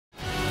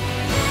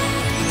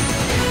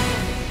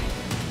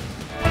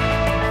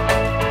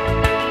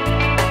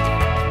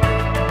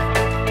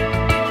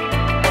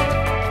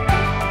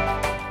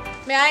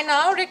May I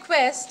now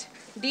request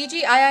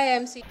DG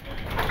IIMC.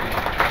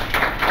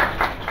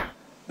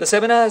 The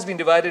seminar has been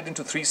divided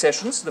into 3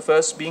 sessions, the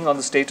first being on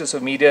the status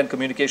of media and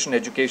communication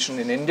education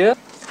in India,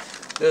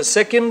 the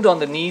second on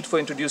the need for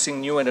introducing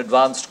new and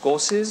advanced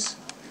courses,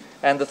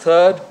 and the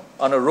third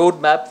on a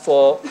roadmap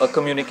for a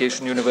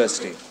communication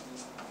university.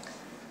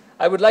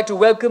 I would like to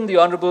welcome the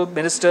Honourable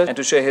Minister and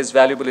to share his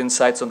valuable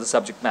insights on the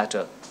subject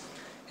matter.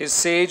 His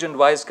sage and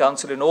wise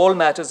counsel in all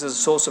matters is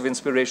a source of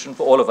inspiration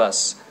for all of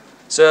us.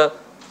 Sir,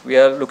 we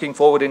are looking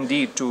forward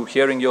indeed to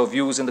hearing your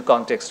views in the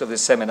context of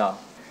this seminar.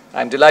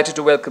 I am delighted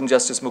to welcome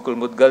Justice Mukul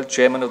Mudgal,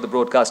 Chairman of the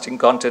Broadcasting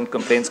Content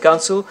Complaints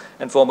Council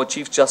and former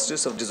Chief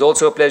Justice. It is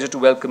also a pleasure to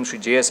welcome Shri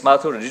J.S.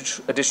 Mathur,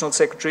 Additional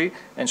Secretary,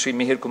 and Shri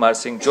Mihir Kumar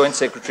Singh, Joint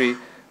Secretary,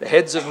 the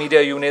heads of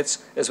media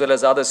units, as well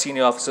as other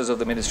senior officers of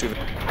the Ministry.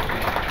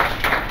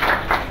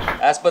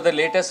 As per the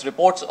latest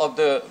reports of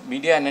the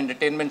media and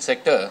entertainment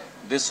sector,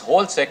 this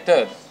whole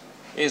sector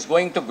is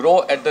going to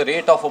grow at the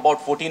rate of about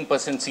 14%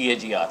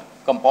 CAGR,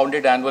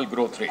 compounded annual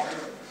growth rate,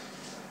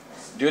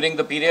 during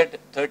the period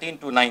 13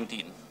 to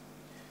 19.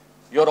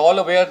 You're all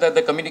aware that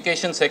the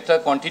communication sector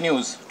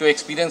continues to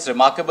experience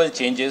remarkable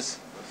changes,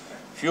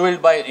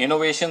 fueled by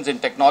innovations in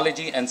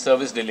technology and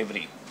service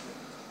delivery.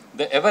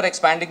 The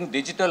ever-expanding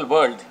digital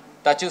world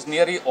touches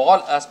nearly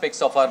all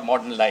aspects of our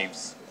modern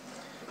lives.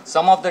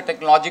 Some of the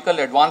technological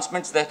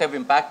advancements that have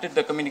impacted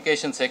the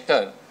communication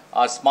sector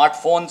are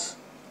smartphones,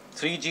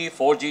 3G,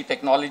 4G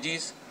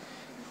technologies,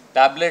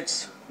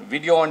 tablets,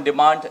 video on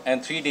demand,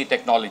 and 3D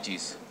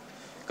technologies.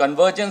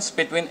 Convergence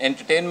between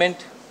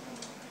entertainment,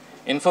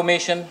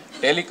 information,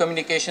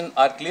 telecommunication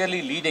are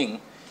clearly leading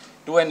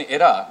to an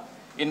era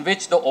in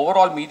which the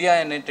overall media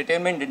and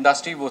entertainment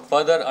industry will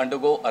further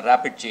undergo a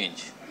rapid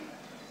change.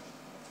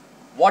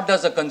 What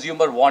does a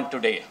consumer want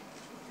today?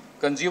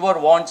 Consumer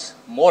wants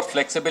more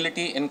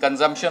flexibility in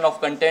consumption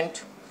of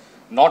content,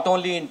 not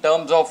only in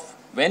terms of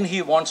when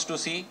he wants to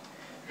see,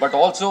 but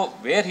also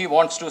where he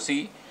wants to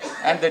see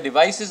and the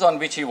devices on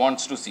which he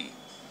wants to see.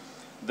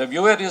 The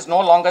viewer is no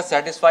longer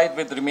satisfied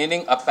with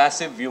remaining a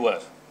passive viewer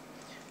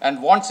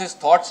and wants his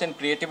thoughts and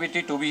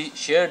creativity to be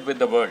shared with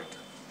the world.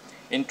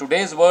 In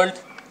today's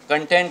world,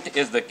 content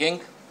is the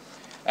king,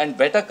 and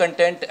better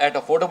content at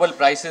affordable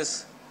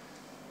prices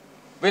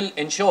will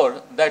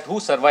ensure that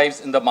who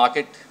survives in the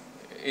market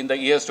in the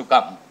years to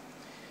come.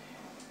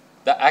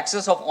 The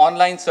access of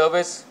online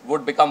service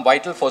would become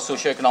vital for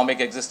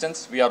socio-economic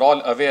existence. We are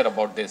all aware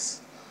about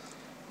this.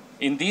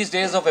 In these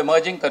days of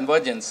emerging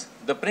convergence,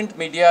 the print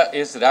media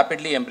is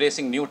rapidly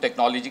embracing new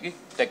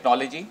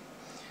technology,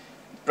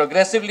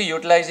 progressively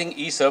utilizing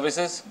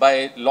e-services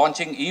by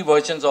launching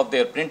e-versions of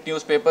their print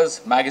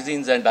newspapers,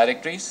 magazines, and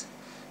directories.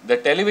 The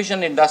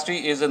television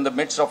industry is in the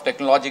midst of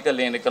technological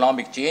and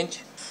economic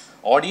change.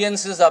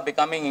 Audiences are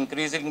becoming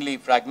increasingly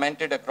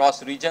fragmented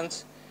across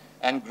regions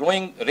and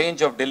growing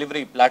range of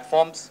delivery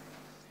platforms.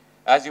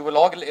 As you will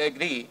all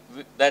agree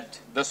that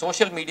the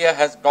social media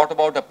has brought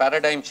about a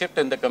paradigm shift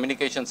in the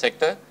communication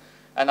sector,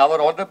 and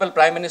our Honorable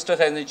Prime Minister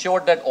has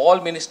ensured that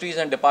all ministries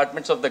and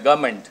departments of the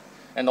government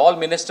and all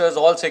ministers,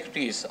 all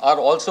secretaries are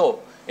also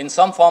in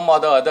some form or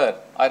the other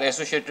are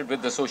associated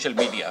with the social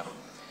media.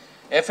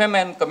 FM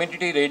and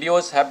community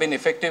radios have been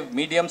effective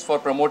mediums for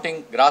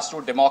promoting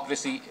grassroots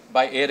democracy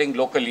by airing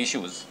local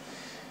issues.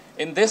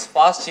 In this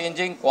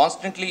fast-changing,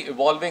 constantly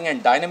evolving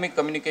and dynamic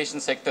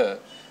communication sector,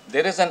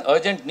 there is an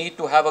urgent need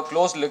to have a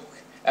close look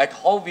at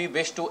how we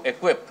wish to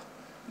equip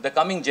the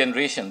coming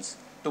generations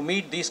to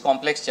meet these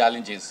complex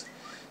challenges.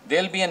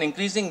 There will be an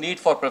increasing need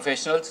for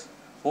professionals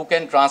who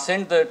can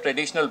transcend the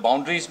traditional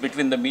boundaries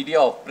between the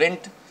media of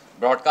print,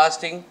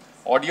 broadcasting,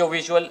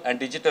 audiovisual, and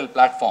digital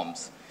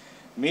platforms.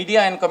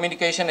 Media and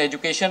communication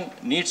education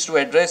needs to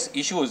address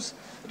issues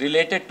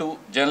related to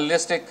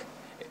journalistic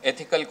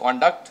ethical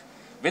conduct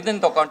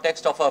within the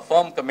context of a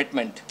firm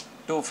commitment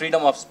to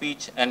freedom of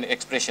speech and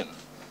expression.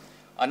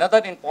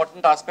 Another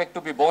important aspect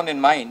to be borne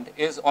in mind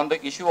is on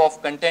the issue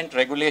of content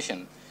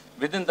regulation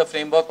within the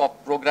framework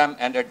of program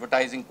and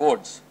advertising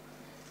codes.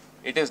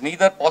 It is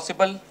neither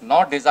possible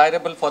nor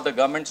desirable for the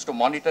governments to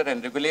monitor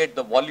and regulate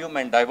the volume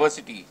and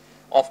diversity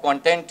of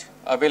content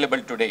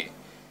available today.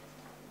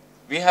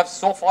 We have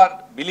so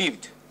far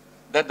believed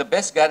that the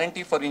best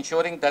guarantee for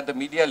ensuring that the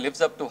media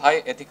lives up to high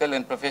ethical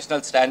and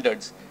professional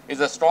standards is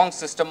a strong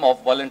system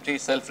of voluntary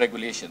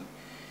self-regulation.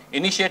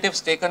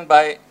 Initiatives taken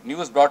by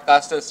News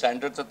Broadcasters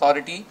Standards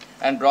Authority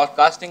and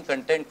Broadcasting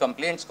Content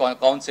Complaints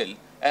Council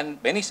and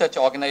many such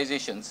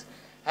organizations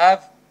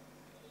have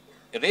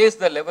raised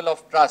the level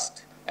of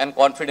trust and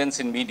confidence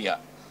in media.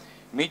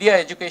 Media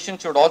education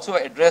should also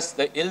address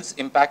the ills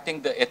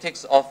impacting the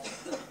ethics of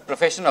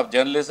profession of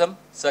journalism,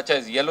 such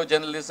as yellow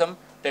journalism,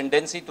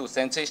 tendency to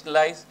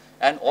sensationalize,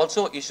 and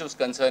also issues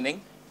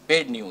concerning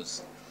paid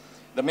news.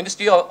 The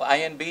Ministry of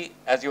INB,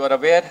 as you are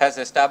aware, has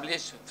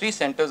established 3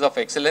 centers of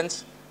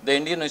excellence. The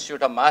Indian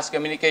Institute of Mass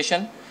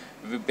Communication,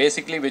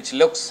 basically which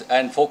looks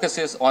and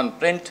focuses on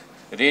print,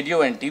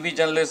 radio and TV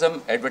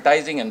journalism,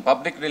 advertising and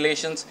public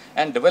relations,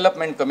 and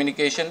development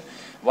communication,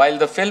 while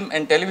the Film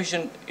and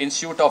Television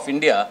Institute of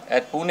India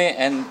at Pune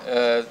and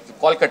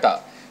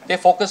Kolkata They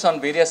focus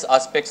on various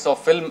aspects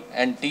of film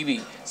and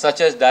TV,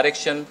 such as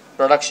direction,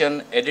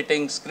 production,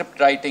 editing, script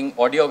writing,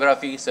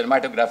 audiography,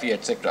 cinematography,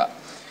 etc.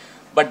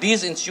 But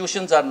these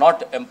institutions are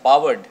not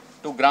empowered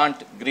to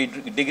grant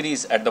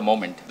degrees at the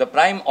moment. The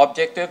prime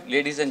objective,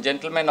 ladies and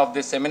gentlemen, of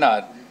this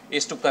seminar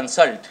is to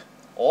consult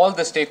all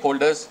the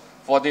stakeholders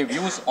for their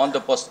views on the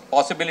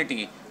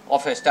possibility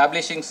of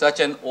establishing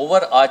such an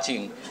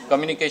overarching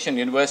communication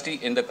university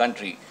in the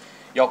country.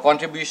 Your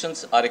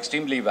contributions are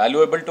extremely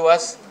valuable to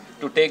us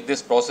to take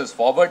this process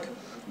forward.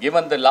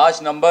 Given the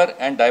large number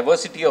and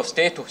diversity of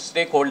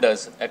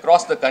stakeholders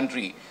across the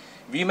country,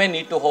 we may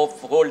need to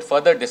hold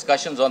further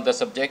discussions on the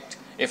subject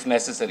if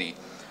necessary.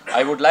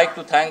 I would like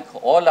to thank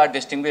all our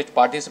distinguished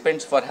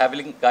participants for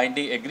having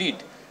kindly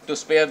agreed to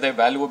spare their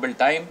valuable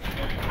time.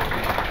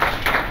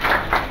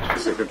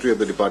 Secretary of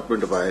the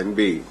Department of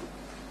INB,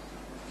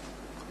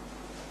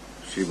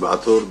 Shri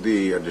Mathur,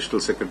 the Additional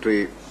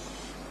Secretary,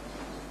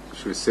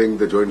 Shri Singh,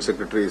 the Joint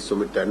Secretary,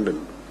 Sumit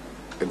Tandon,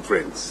 and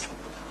friends.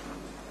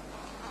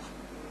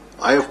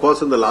 I, of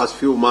course, in the last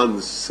few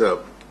months,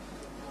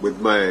 with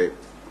my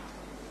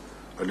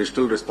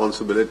additional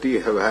responsibility,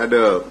 have had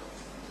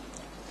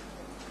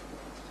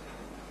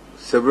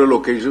several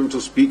occasions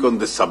to speak on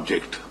this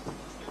subject.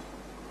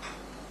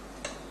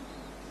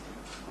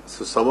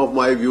 So some of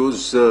my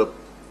views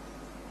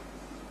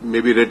may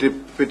be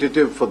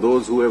repetitive for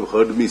those who have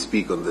heard me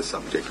speak on this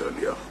subject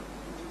earlier.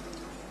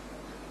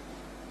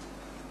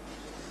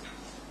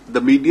 The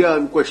media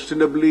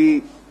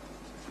unquestionably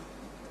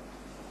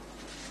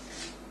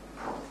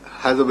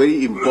has a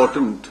very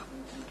important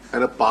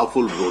and a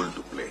powerful role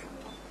to play.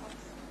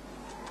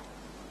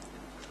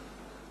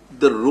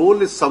 The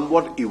role is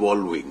somewhat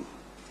evolving.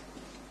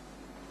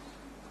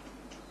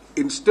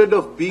 Instead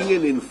of being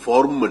an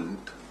informant,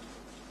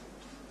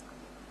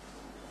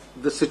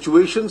 the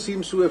situation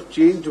seems to have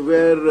changed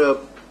where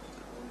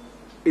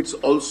it's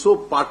also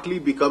partly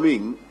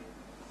becoming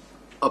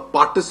a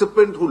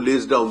participant who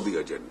lays down the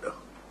agenda.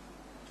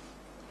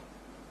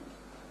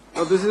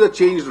 Now, this is a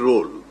changed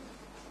role.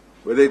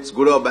 Whether it's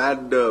good or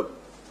bad,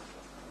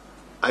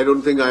 I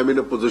don't think I'm in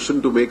a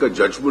position to make a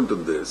judgment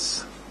on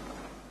this.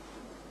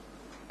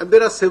 And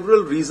there are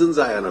several reasons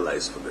I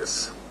analyze for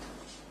this.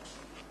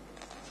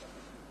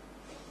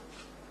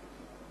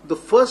 The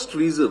first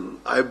reason,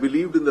 I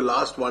believed in the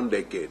last 1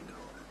 decade,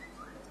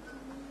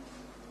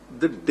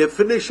 the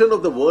definition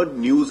of the word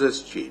news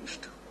has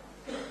changed.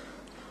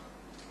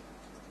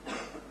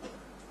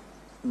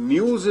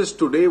 News is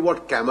today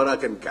what camera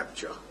can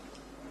capture.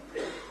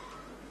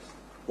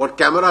 What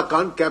camera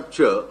can't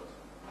capture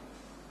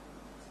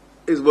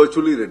is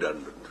virtually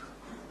redundant.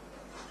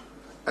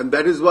 And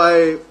that is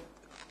why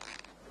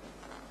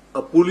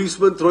a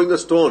policeman throwing a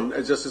stone,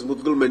 as Justice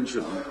Mudgal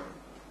mentioned,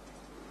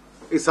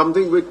 is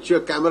something which a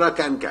camera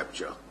can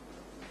capture.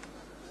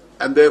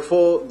 And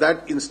therefore,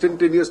 that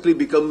instantaneously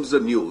becomes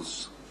the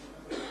news.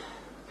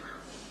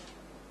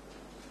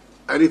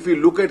 And if we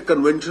look at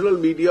conventional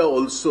media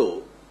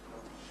also,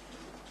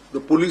 the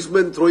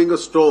policeman throwing a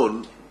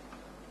stone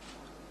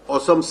or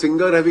some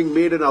singer having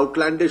made an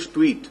outlandish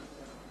tweet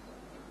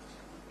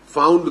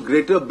found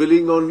greater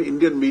billing on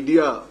Indian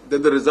media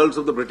than the results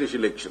of the British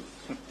election.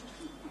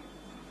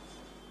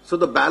 So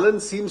the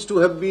balance seems to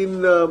have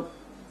been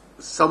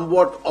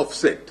somewhat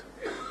offset,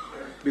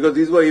 because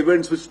these were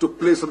events which took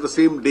place on the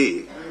same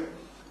day,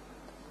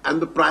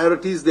 and the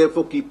priorities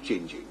therefore keep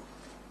changing.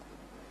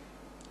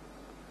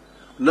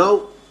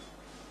 Now,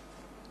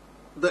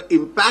 the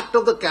impact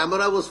of the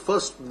camera was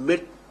first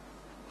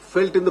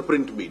felt in the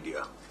print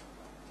media.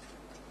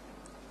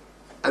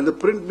 And the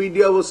print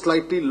media was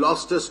slightly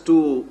lost as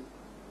to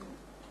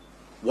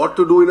what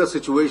to do in a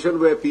situation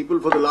where people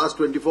for the last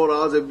 24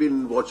 hours have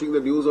been watching the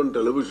news on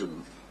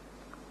television.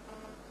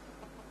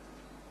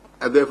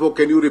 And therefore,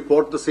 can you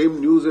report the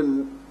same news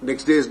in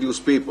next day's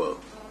newspaper?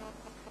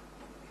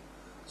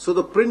 So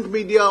the print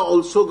media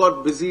also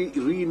got busy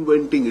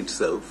reinventing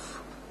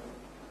itself.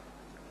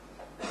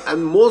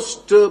 And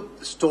most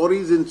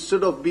stories,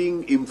 instead of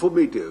being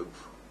informative,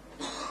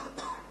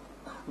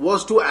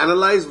 was to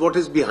analyze what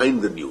is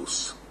behind the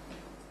news.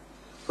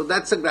 So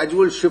that's a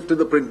gradual shift in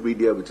the print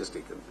media which has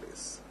taken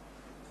place.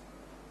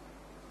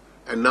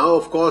 And now,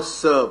 of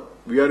course,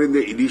 we are in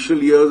the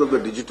initial years of the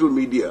digital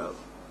media,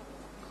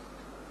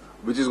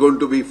 which is going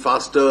to be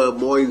faster,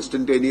 more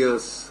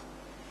instantaneous.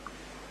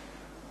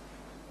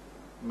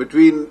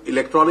 Between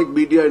electronic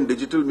media and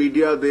digital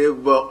media,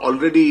 they've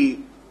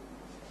already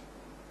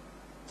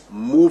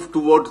moved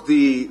towards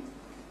the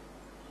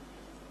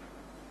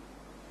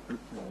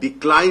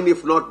decline,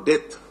 if not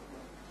death,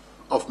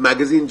 of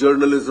magazine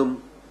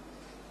journalism,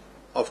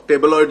 of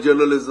tabloid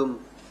journalism,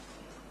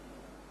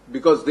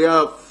 because they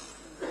are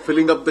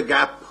filling up the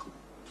gap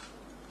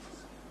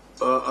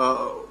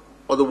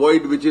or the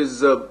void which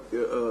is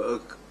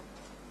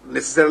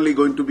necessarily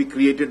going to be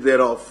created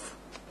thereof.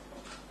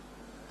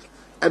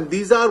 And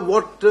these are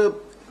what the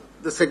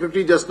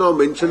Secretary just now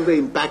mentioned, the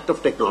impact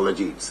of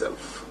technology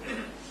itself.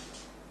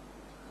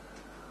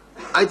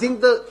 I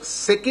think the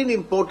second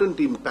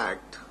important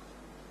impact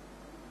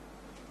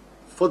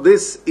for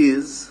this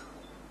is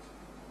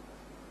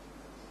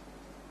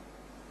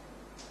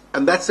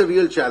and that's a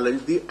real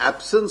challenge, the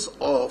absence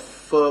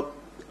of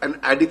an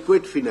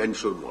adequate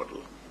financial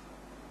model.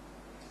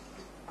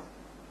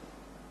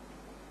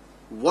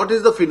 What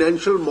is the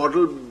financial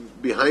model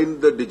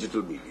behind the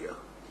digital media?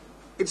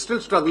 It's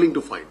still struggling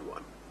to find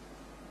one.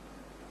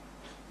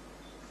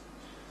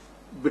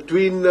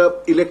 Between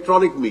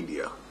electronic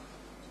media,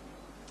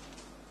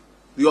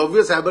 the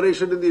obvious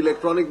aberration in the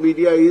electronic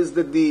media is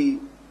that the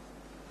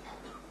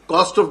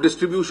cost of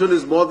distribution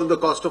is more than the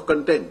cost of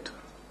content.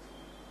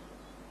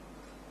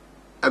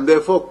 And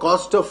therefore,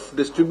 cost of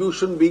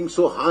distribution being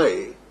so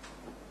high,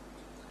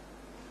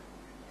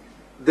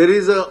 there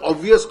is an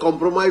obvious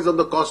compromise on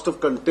the cost of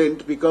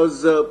content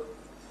because the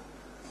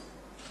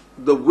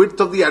width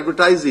of the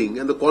advertising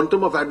and the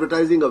quantum of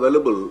advertising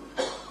available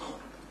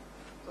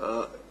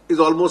is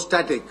almost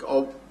static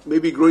or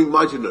maybe growing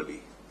marginally.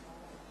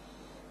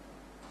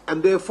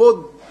 And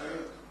therefore,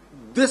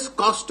 this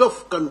cost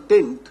of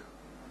content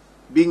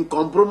being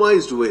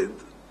compromised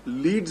with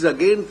leads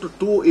again to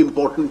two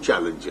important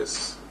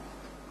challenges.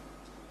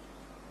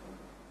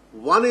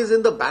 One is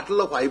in the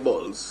battle of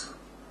eyeballs,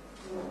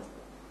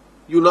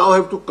 you now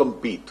have to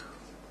compete.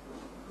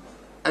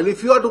 And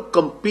if you are to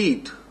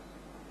compete,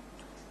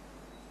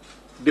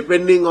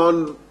 depending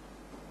on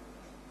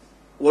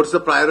what's the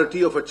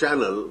priority of a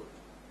channel,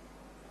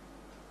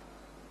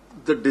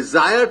 the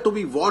desire to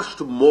be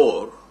watched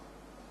more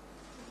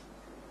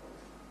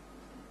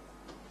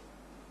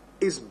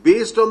is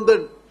based on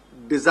the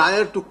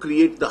desire to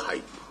create the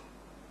hype.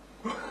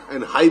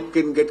 And hype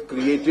can get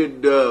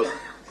created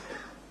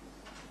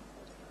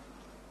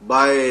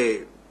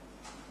by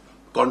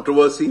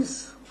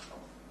controversies,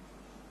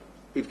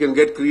 it can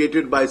get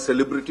created by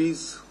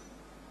celebrities,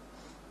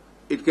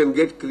 it can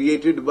get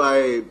created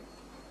by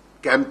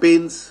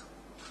campaigns,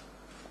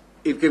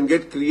 it can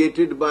get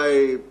created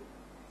by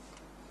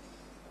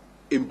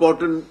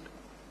important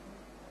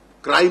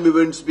crime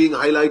events being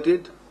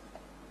highlighted,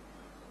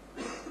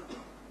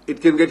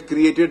 it can get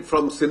created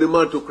from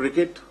cinema to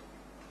cricket,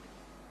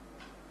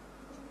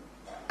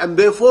 and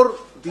therefore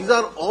these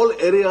are all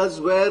areas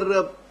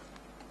where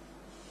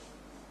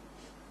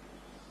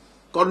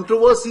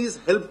controversies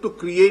help to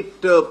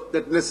create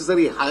that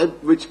necessary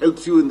hype which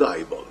helps you in the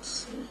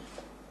eyeballs.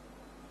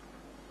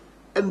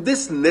 And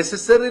this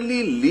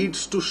necessarily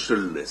leads to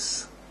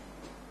shrillness.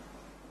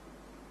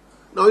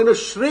 Now, in a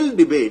shrill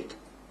debate,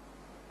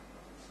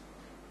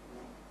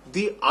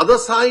 the other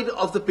side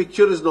of the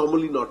picture is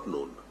normally not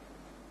known.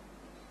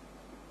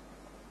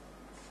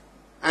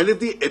 And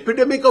if the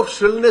epidemic of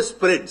shrillness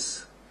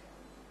spreads,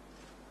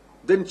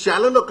 then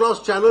channel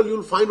across channel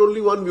you'll find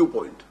only one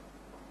viewpoint.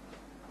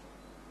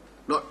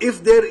 Now,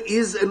 if there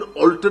is an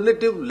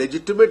alternative,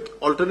 legitimate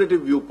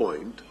alternative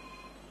viewpoint,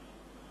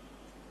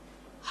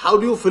 how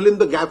do you fill in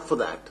the gap for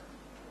that?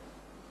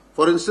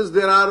 For instance,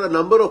 there are a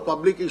number of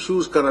public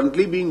issues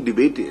currently being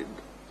debated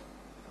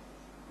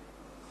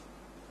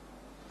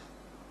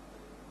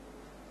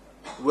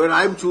where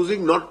I am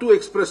choosing not to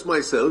express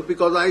myself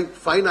because I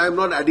find I am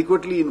not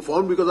adequately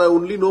informed because I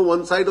only know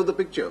one side of the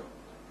picture.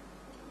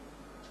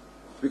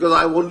 Because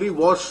I have only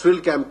watched shrill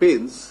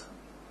campaigns.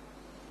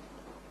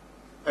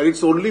 And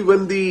it's only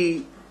when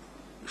the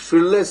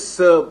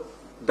shrillness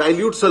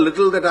dilutes a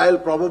little that I'll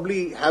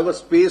probably have a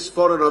space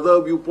for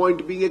another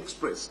viewpoint being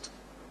expressed.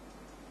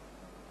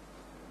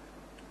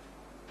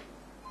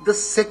 The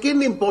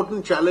second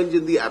important challenge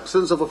in the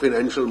absence of a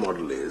financial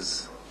model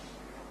is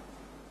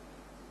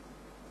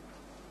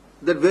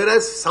that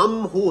whereas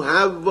some who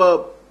have,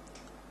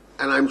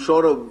 and I'm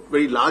sure a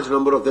very large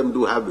number of them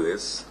do have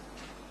this,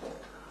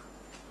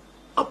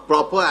 a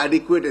proper,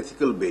 adequate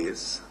ethical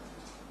base,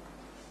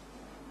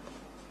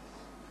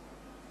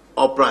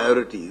 or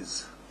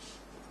priorities,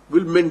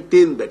 will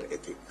maintain that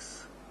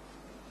ethics.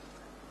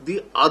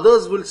 The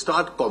others will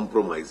start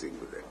compromising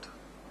with it.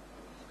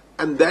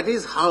 And that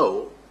is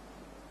how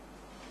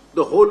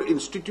the whole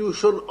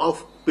institution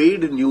of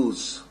paid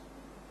news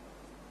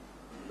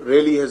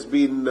really has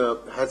been,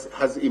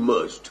 has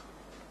emerged.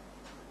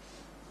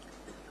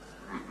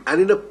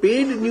 And in a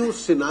paid news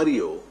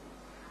scenario,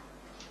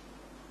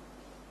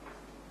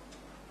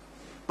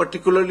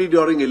 particularly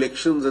during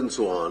elections and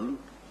so on,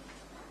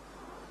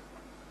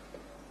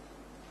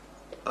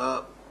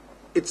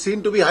 it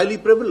seemed to be highly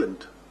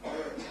prevalent.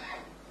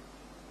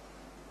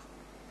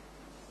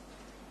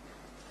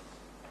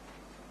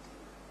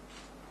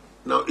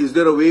 Now, is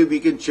there a way we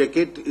can check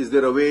it? Is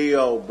there a way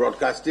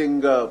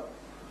Broadcasting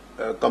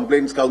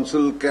Complaints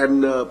Council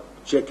can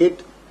check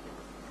it?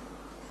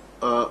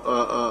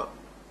 I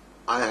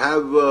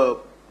have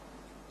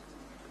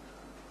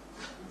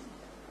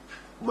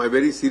my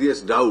very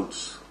serious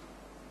doubts.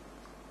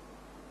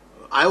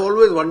 I've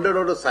always wondered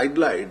on a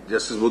sidelight,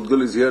 Justice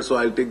Mudgal is here, so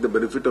I'll take the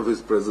benefit of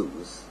his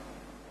presence.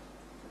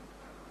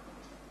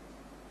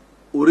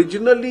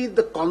 Originally,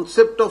 the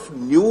concept of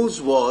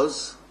news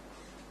was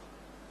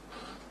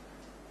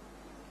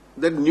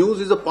that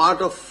news is a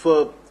part of,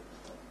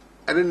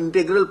 an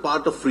integral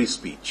part of free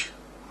speech,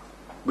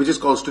 which is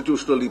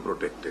constitutionally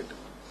protected.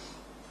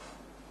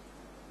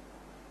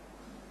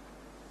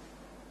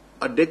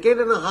 A decade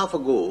and a half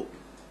ago,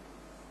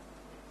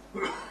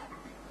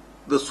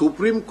 the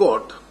Supreme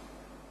Court,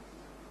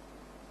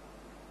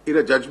 in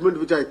a judgment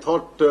which I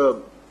thought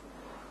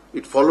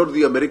it followed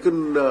the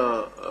American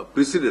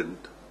precedent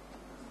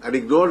and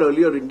ignored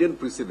earlier Indian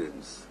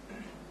precedents,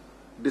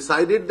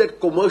 decided that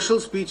commercial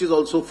speech is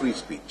also free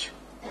speech.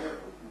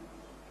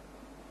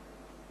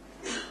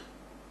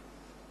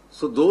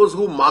 So those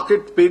who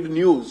market paid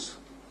news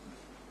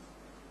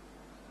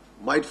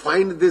might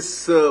find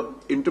this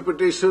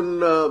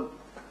interpretation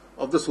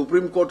of the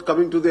Supreme Court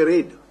coming to their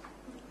aid.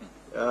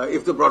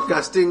 If the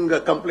Broadcasting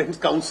Complaints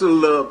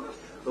Council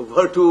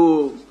were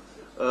to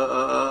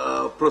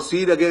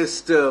proceed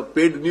against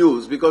paid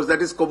news, because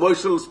that is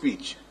commercial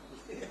speech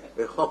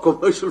or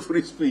commercial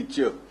free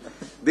speech.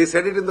 They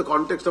said it in the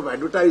context of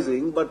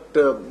advertising, but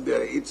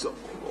it's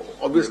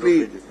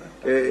obviously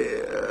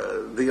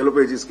the Yellow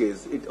Pages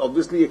case. It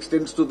obviously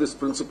extends to this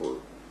principle.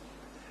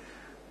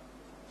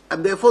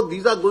 And therefore,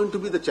 these are going to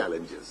be the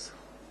challenges.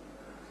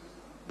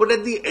 But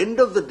at the end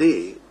of the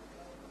day,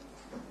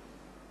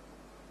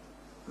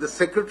 the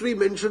Secretary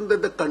mentioned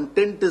that the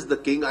content is the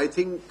king. I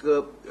think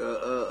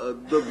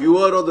the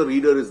viewer or the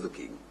reader is the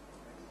king.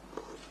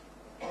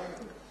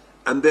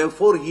 And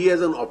therefore, he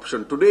has an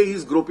option. Today, he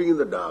is groping in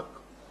the dark.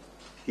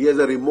 He has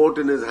a remote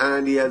in his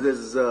hand, he has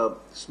his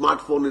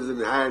smartphone in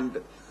his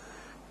hand,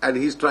 and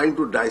he's trying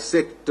to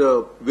dissect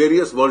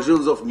various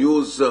versions of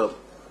news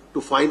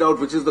to find out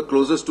which is the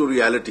closest to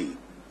reality.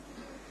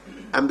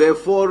 And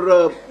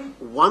therefore,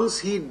 once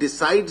he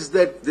decides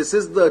that this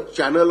is the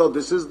channel or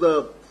this is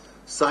the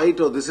site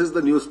or this is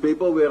the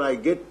newspaper where I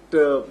get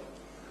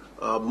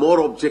more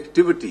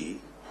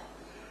objectivity,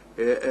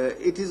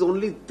 it is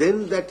only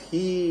then that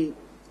he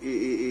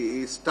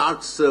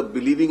starts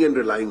believing and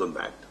relying on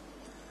that.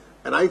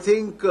 And I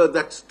think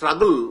that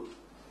struggle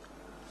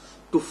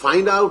to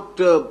find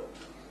out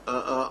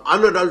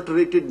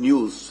unadulterated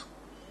news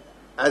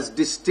as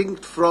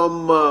distinct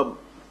from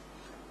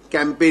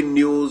campaign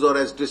news or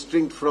as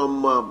distinct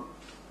from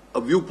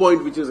a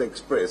viewpoint which is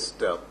expressed,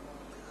 that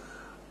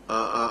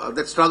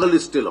struggle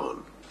is still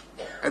on.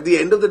 At the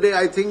end of the day,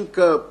 I think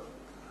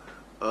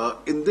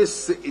in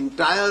this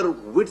entire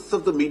width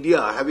of the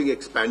media having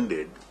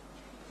expanded,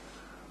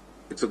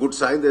 it's a good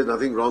sign, there's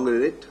nothing wrong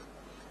in it.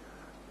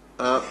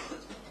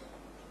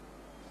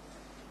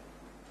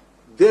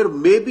 There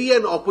may be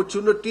an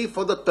opportunity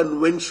for the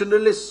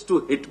conventionalists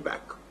to hit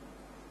back,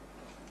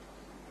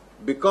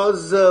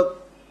 because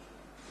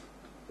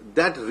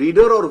that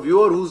reader or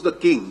viewer who's the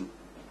king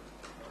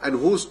and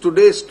who's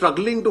today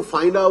struggling to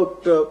find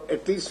out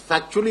at least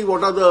factually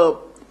what are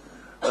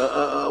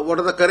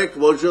the correct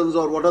versions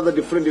or what are the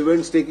different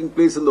events taking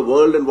place in the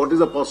world and what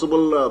is a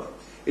possible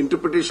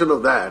interpretation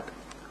of that,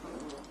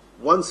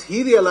 once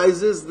he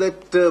realizes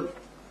that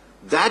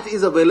that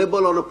is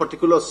available on a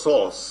particular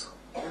source,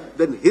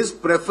 then his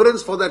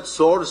preference for that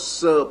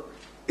source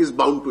is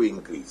bound to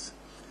increase.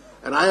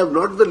 And I have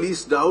not the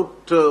least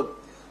doubt that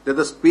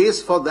the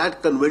space for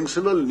that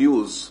conventional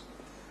news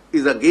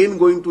is again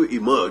going to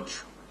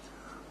emerge,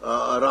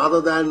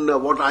 rather than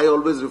what I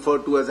always refer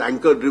to as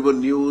anchor-driven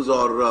news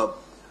or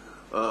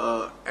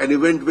an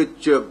event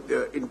which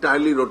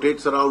entirely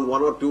rotates around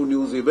one or two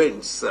news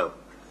events.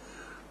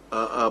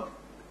 That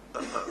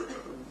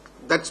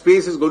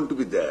space is going to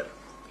be there.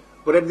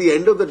 But at the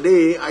end of the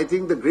day, I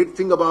think the great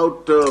thing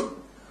about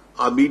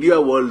our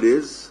media world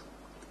is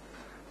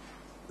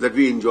that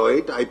we enjoy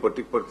it. I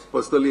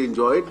personally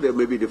enjoy it. There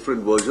may be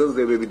different versions,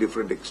 there may be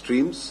different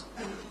extremes.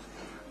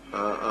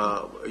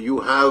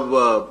 You have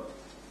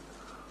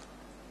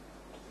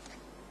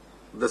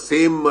the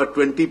same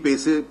 20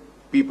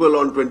 people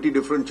on 20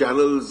 different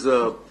channels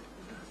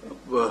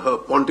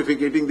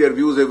pontificating their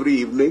views every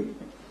evening.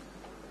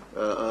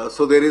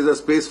 So there is a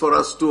space for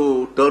us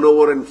to turn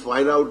over and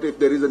find out if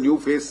there is a new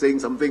face saying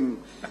something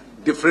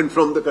different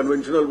from the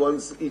conventional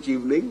ones each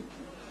evening.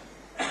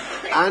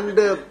 And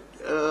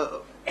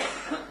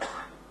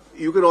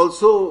you can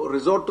also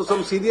resort to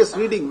some serious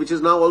reading, which is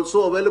now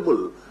also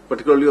available,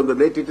 particularly on the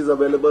net it is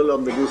available,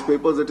 on the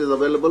newspapers it is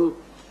available.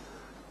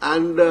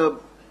 And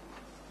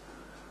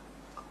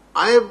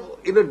I have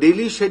in a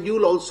daily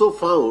schedule also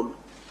found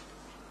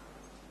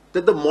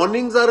that the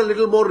mornings are a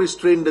little more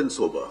restrained and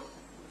sober.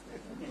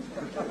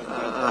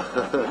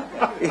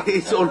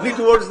 It's only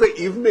towards the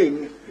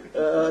evening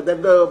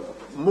that the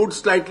mood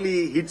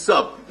slightly heats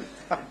up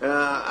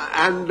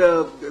and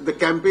the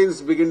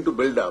campaigns begin to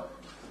build up.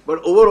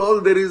 But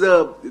overall, there is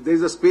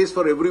a space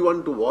for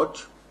everyone to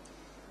watch.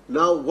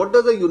 Now, what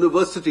does a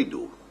university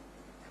do?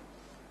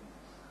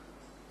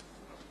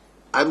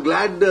 I'm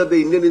glad the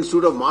Indian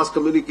Institute of Mass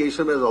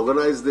Communication has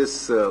organized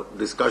this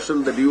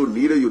discussion that you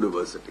need a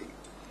university.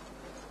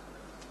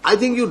 I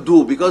think you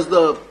do, because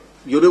the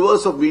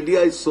universe of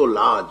media is so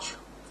large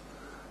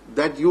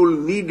that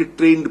you'll need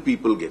trained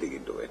people getting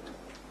into it.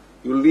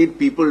 You'll need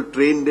people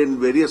trained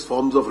in various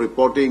forms of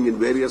reporting in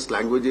various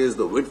languages.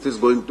 The width is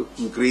going to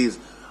increase.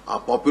 Our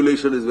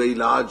population is very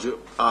large.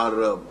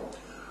 Our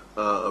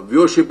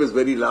viewership is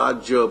very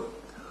large.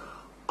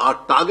 Our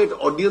target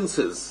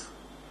audiences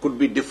could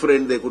be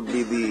different. There could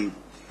be the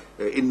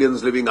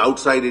Indians living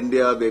outside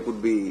India. There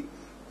could be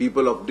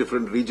people of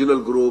different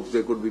regional groups,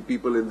 there could be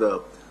people in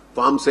the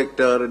farm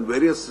sector and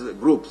various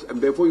groups,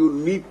 and therefore you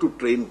need to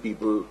train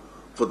people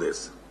for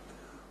this.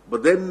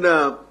 But then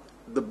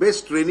the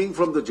best training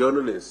from the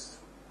journalist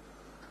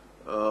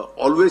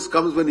always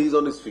comes when he's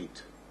on his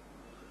feet.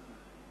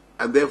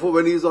 And therefore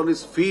when he's on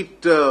his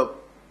feet,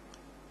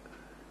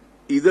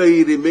 either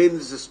he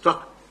remains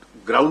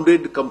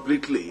grounded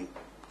completely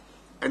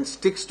and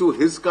sticks to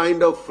his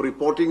kind of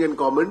reporting and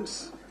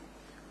comments,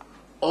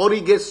 or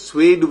he gets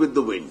swayed with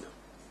the wind.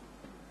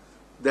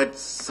 That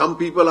some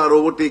people are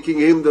overtaking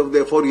him,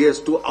 therefore he has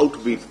to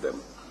outbeat them.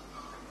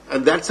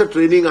 And that's a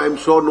training I'm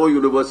sure no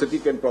university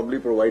can probably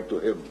provide to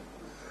him.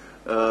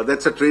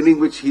 That's a training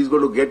which he's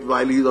going to get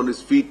while he's on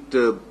his feet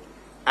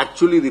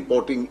actually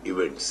reporting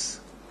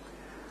events.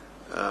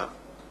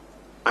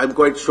 I'm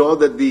quite sure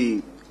that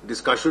the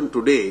discussion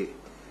today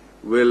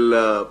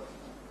will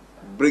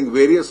bring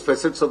various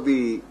facets of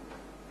the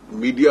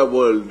media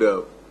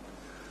world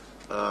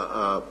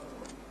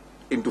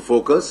into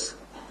focus,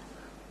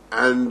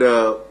 and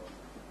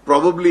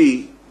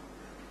probably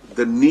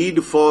the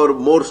need for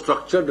more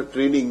structured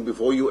training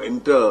before you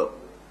enter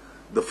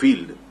the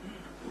field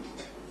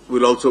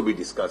will also be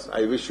discussed.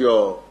 I wish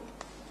your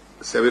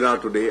seminar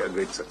today a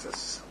great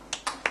success.